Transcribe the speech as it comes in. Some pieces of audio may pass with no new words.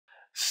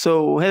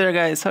So, hey there,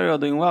 guys. How are you all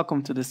doing?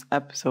 Welcome to this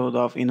episode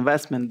of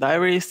Investment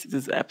Diaries.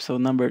 This is episode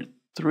number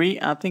 3,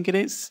 I think it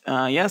is.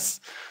 Yes.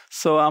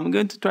 So, I'm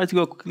going to try to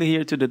go quickly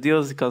here to the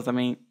deals because,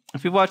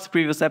 if you watched the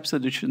previous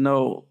episode, you should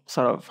know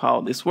sort of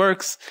how this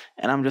works.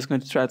 And I'm just going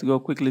to try to go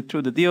quickly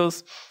through the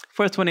deals.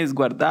 First one is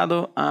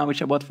Guardado,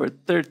 which I bought for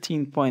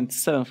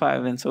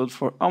 13.75 and sold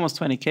for almost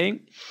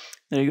 20K.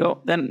 There you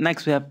go. Then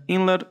next we have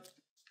Inler,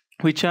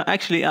 which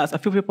actually a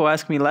few people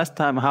asked me last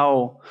time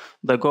how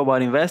do I go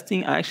about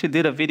investing. I actually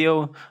did a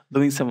video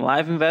doing some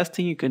live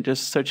investing. You can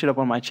just search it up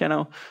on my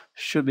channel.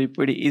 Should be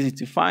pretty easy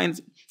to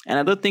find. And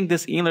I don't think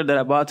this Inler that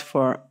I bought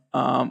for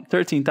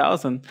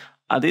 13,000,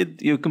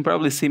 you can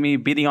probably see me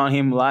bidding on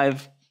him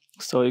live.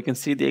 So you can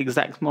see the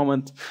exact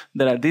moment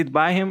that I did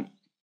buy him.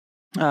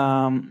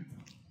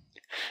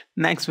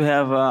 Next we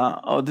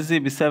have, this is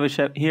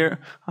Ibisevic here.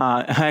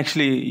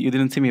 Actually, you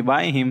didn't see me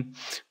buying him,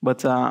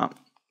 but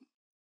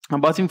I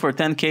bought him for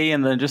 10K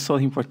and then just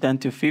sold him for 10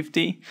 to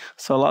 50.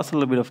 So I lost a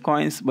little bit of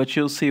coins, but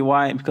you'll see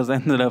why, because I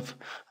ended up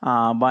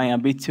buying a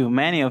bit too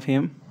many of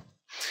him.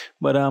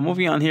 But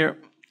moving on here,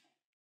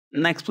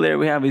 next player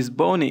we have is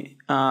Boni,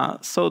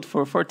 sold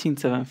for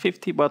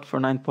 14,750, bought for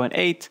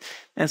 9.8.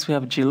 Next we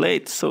have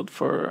Gillette,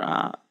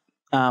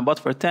 bought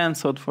for 10,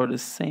 sold for the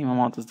same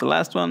amount as the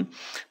last one.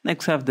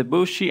 Next we have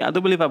Debussy. I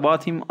do believe I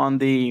bought him on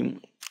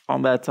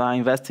that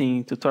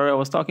investing tutorial I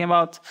was talking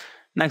about.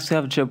 Next we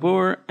have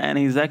Jabur, and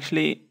he's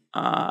actually,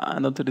 I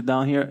noted it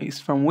down here, he's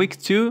from week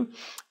 2,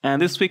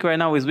 and this week right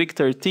now is week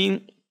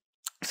 13.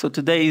 So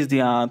today is the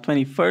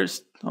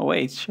 21st. Oh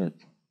wait, shit.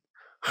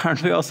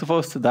 Aren't we all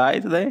supposed to die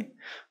today?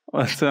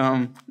 But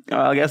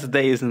I guess the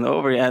day isn't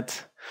over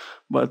yet.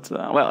 But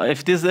well,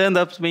 if this ends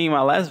up being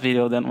my last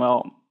video, then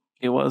well,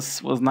 it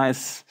was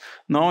nice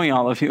knowing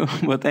all of you.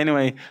 But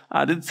anyway,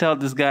 I did sell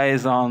these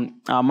guys on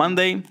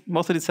Monday.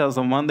 Most of the sales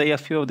on Monday. A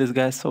few of these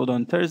guys sold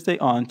on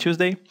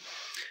Tuesday.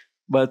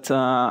 But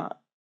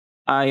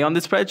on the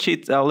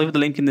spreadsheet, I'll leave the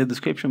link in the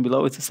description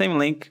below. It's the same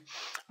link.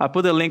 I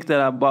put the link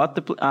that I bought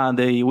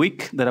the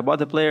week that I bought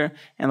the player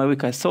and the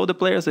week I sold the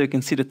player, so you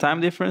can see the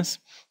time difference.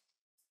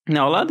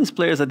 Now, a lot of these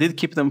players, I did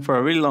keep them for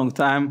a really long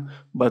time,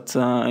 but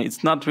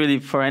it's not really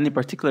for any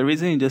particular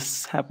reason. It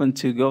just happened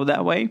to go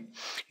that way.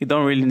 You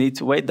don't really need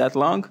to wait that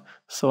long.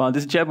 So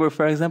this Jabber,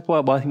 for example,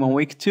 I bought him on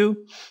week 2,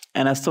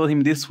 and I sold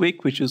him this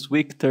week, which is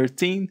week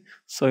 13.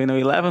 So,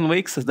 11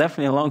 weeks is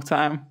definitely a long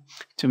time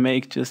to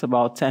make just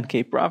about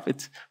 10K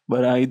profit,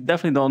 but you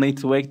definitely don't need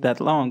to wait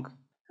that long.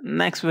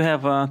 Next, we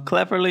have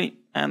Cleverly,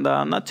 and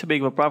not too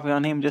big of a profit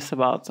on him, just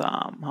about,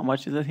 how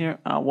much is it here?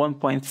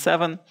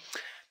 1.7.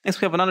 Next,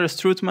 we have another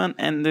Strootman,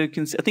 and you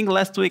can see, I think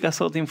last week I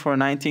sold him for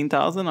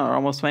 19,000 or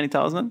almost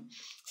 20,000.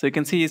 So you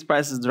can see his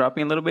price is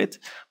dropping a little bit.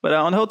 But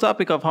on the whole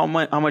topic of how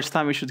much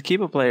time you should keep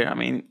a player,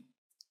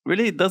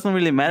 really it doesn't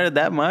really matter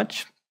that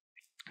much.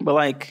 But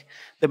like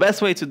the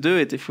best way to do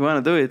it, if you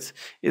want to do it,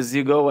 is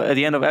you go at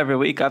the end of every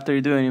week after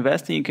you're doing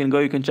investing. You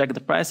can check the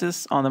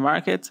prices on the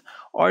market,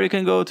 or you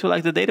can go to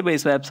like the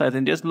database website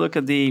and just look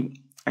at the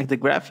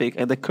graphic,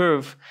 at the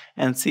curve,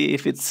 and see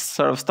if it's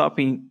sort of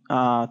stopping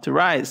to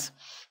rise.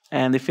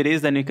 And if it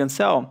is, then you can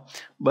sell.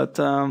 But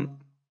the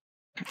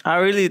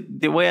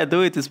way I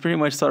do it is pretty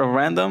much sort of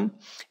random.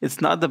 It's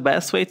not the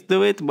best way to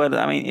do it, but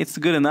it's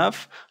good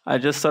enough. I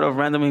just sort of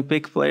randomly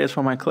pick players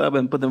from my club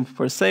and put them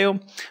for sale.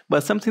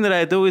 But something that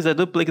I do is I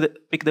do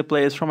pick the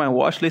players from my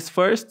watch list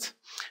first,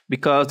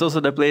 because those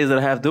are the players that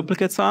I have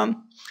duplicates on.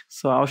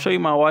 So I'll show you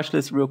my watch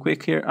list real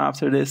quick here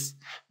after this,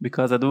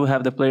 because I do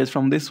have the players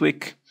from this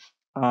week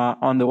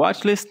on the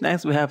watch list.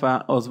 Next, we have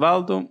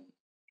Osvaldo.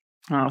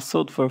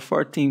 Sold for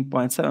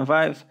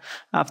 14.75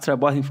 after I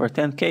bought him for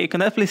 10K. You can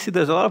definitely see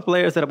there's a lot of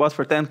players that I bought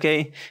for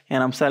 10K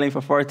and I'm selling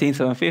for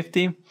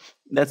 14,750.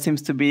 That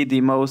seems to be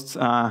the most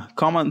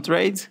common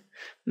trade.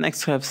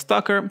 Next we have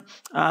Stalker,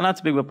 not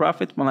too big of a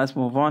profit, but let's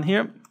move on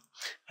here.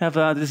 We have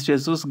this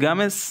Jesus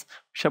Gomez,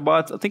 which I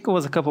bought, I think it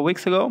was a couple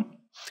weeks ago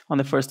on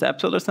the first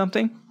episode or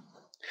something.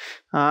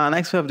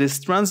 Next we have this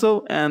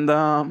Stranzo, and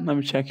let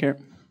me check here.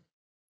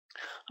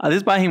 I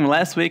did buy him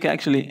last week,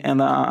 actually, and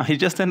he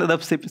just ended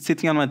up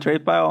sitting on my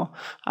trade pile.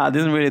 I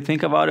didn't really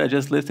think about it. I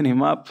just lifted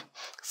him up.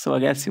 So I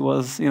guess he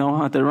was,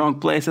 at the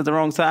wrong place at the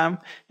wrong time,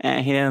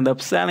 and he ended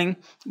up selling.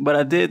 But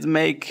I did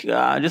make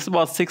just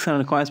about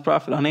 600 coins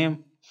profit on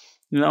him.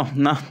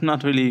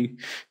 Not really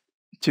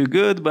too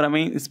good, but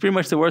it's pretty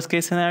much the worst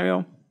case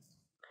scenario,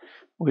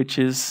 which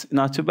is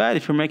not too bad.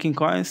 If you're making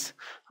coins,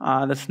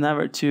 that's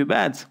never too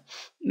bad.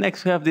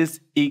 Next, we have this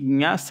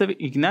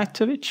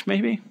Ignatovic,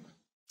 maybe.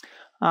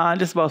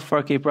 Just about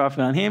 4K profit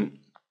on him.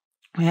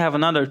 We have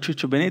another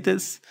Chucho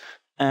Benitez,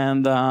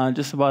 and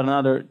just about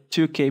another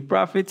 2K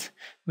profit.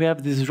 We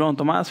have this João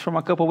Tomás from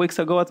a couple weeks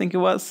ago, I think it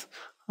was.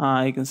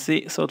 You can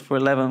see, sold for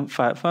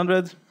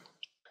 11,500.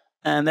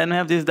 And then we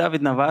have this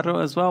David Navarro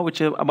as well,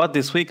 which I bought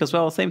this week as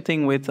well. Same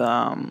thing with,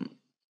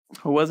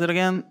 who was it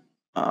again?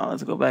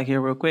 Let's go back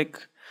here real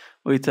quick.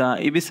 With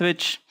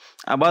Ibisevic.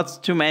 I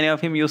bought too many of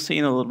him, you'll see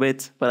in a little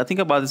bit. But I think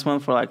I bought this one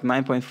for like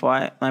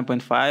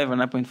 9.5 or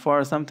 9.4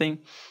 or something.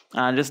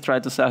 I just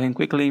tried to sell him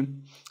quickly.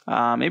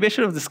 Maybe I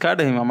should have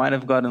discarded him. I might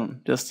have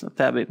gotten just a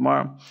tad bit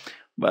more.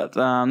 But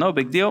no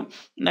big deal.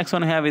 Next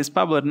one I have is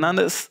Pablo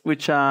Hernandez,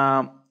 which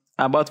I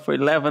bought for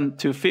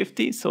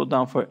 11,250, so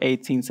down for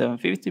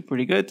 18,750,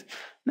 pretty good.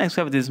 Next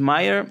we have this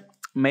Meyer,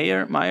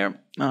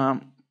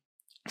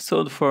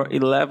 sold for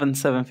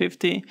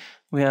 11,750.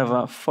 We have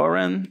a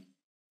foreign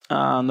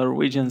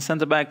Norwegian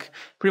center back,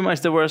 pretty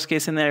much the worst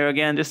case scenario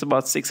again, just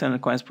about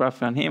 600 coins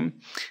profit on him.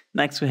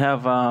 Next we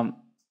have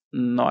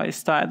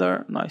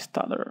Neustadter,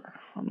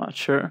 I'm not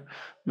sure,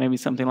 maybe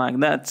something like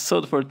that,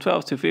 sold for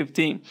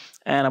 12,250,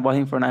 and I bought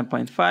him for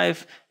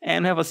 9.5.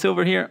 And we have a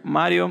silver here,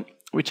 Mario,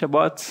 which I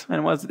bought,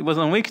 and it was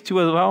on week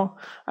 2 as well.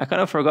 I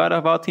kind of forgot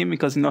about him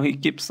because, you know, he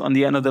keeps on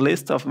the end of the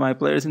list of my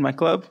players in my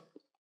club.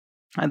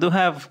 I do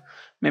have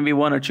maybe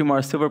 1 or 2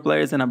 more silver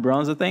players and a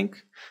bronze, I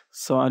think.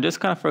 So I just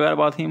kind of forgot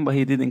about him, but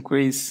he did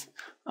increase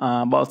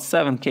about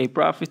 7k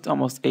profit,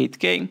 almost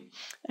 8k.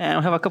 And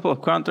we have a couple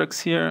of contracts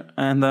here,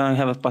 and I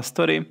have a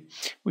Pastore,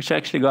 which I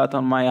actually got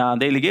on my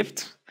daily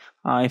gift.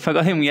 If I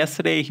got him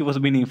yesterday, he was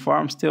being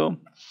informed still.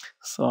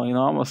 So, you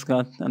know, almost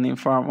got an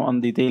inform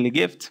on the daily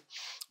gift.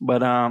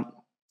 But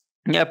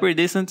yeah, pretty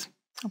decent.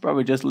 I'll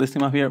probably just list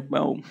him up here,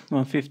 well,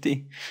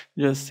 150,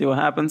 just see what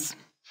happens.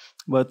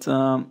 But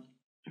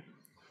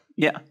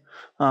yeah,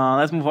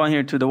 let's move on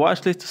here to the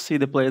watch list to see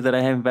the players that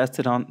I have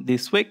invested on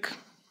this week.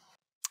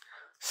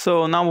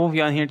 So now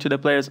moving on here to the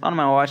players on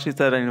my watch list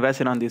that I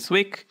invested on this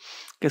week.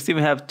 You can see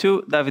we have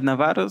 2 David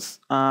Navarros,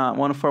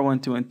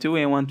 141212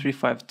 and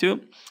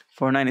 1352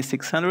 for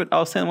 9,600.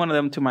 I'll send one of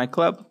them to my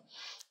club,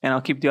 and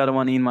I'll keep the other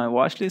one in my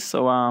watch list.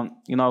 So,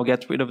 you know, I'll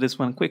get rid of this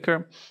one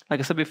quicker. Like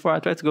I said before, I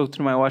try to go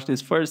through my watch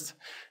list first,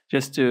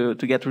 just to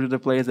get rid of the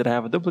players that I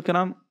have a duplicate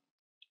on.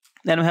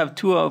 Then we have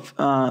 2 of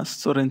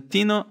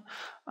Sorrentino,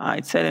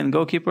 Italian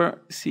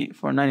goalkeeper, see,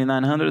 for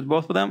 9,900,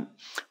 both of them.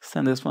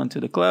 Send this one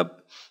to the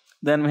club.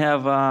 Then we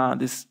have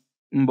this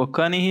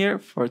Mbokani here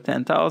for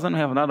 10,000. We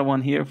have another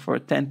one here for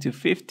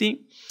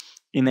 10,250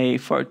 in a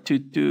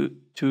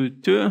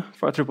 4-2-2-2-2,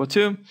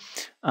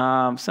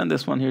 4-2-2. Send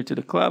this one here to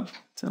the club.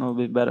 It's a little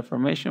bit better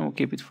formation. We'll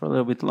keep it for a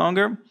little bit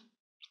longer.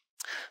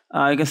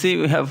 You can see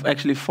we have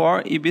actually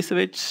 4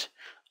 Ibisevic.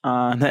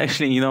 And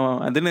actually, you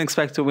know, I didn't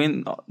expect to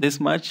win this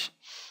much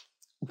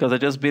because I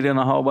just bid in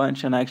a whole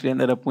bunch and I actually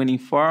ended up winning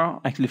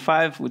 4, actually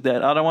 5 with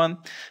that other one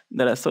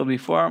that I sold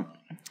before.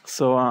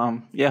 So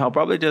yeah, I'll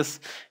probably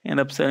just end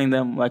up selling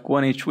them like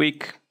 1 each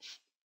week,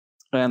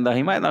 and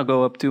he might not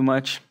go up too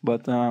much,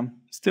 but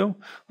still,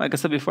 like I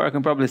said before, I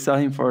can probably sell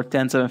him for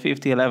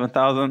 10,750,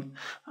 11,000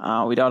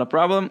 without a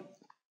problem.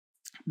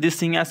 This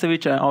thing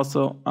Yasevic, I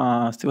also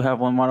still have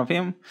one more of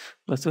him,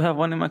 but I still have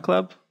one in my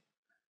club.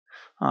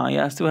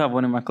 Yeah, I still have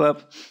one in my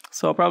club,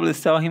 so I'll probably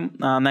sell him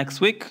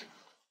next week.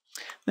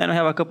 Then we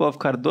have a couple of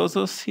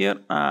Cardosos here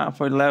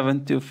for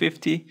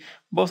 11,250,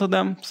 both of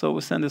them. So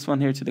we'll send this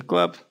one here to the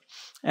club.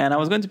 And I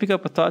was going to pick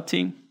up a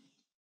Totti.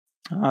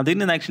 I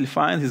didn't actually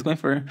find. He's going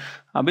for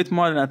a bit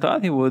more than I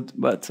thought he would.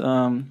 But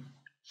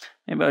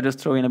maybe I'll just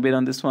throw in a bit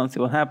on this one, see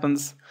what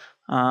happens.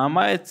 I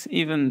might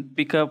even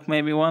pick up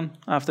maybe one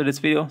after this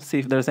video, see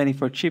if there's any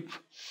for cheap.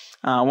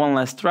 One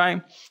last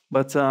try.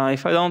 But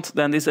if I don't,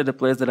 then these are the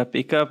players that I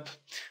picked up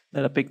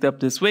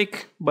this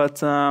week.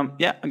 But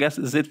yeah, I guess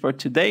that's it for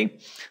today.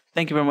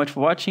 Thank you very much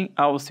for watching.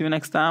 I will see you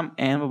next time,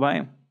 and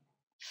bye-bye.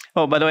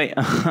 Oh, by the way,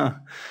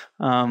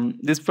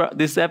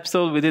 this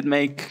episode we did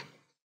make,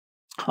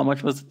 how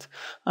much was it?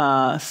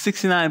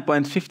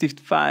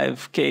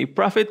 69.55k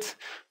profit,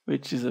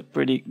 which is a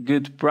pretty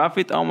good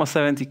profit, almost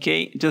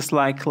 70k, just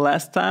like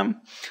last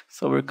time.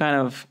 So we're kind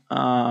of,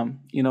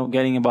 you know,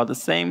 getting about the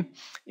same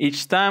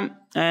each time.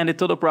 And the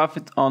total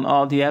profit on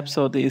all the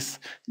episodes is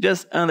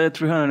just under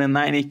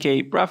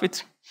 390k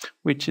profit,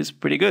 which is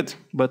pretty good.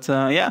 But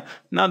yeah,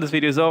 now this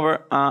video is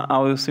over. I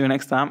will see you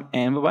next time,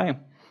 and bye-bye.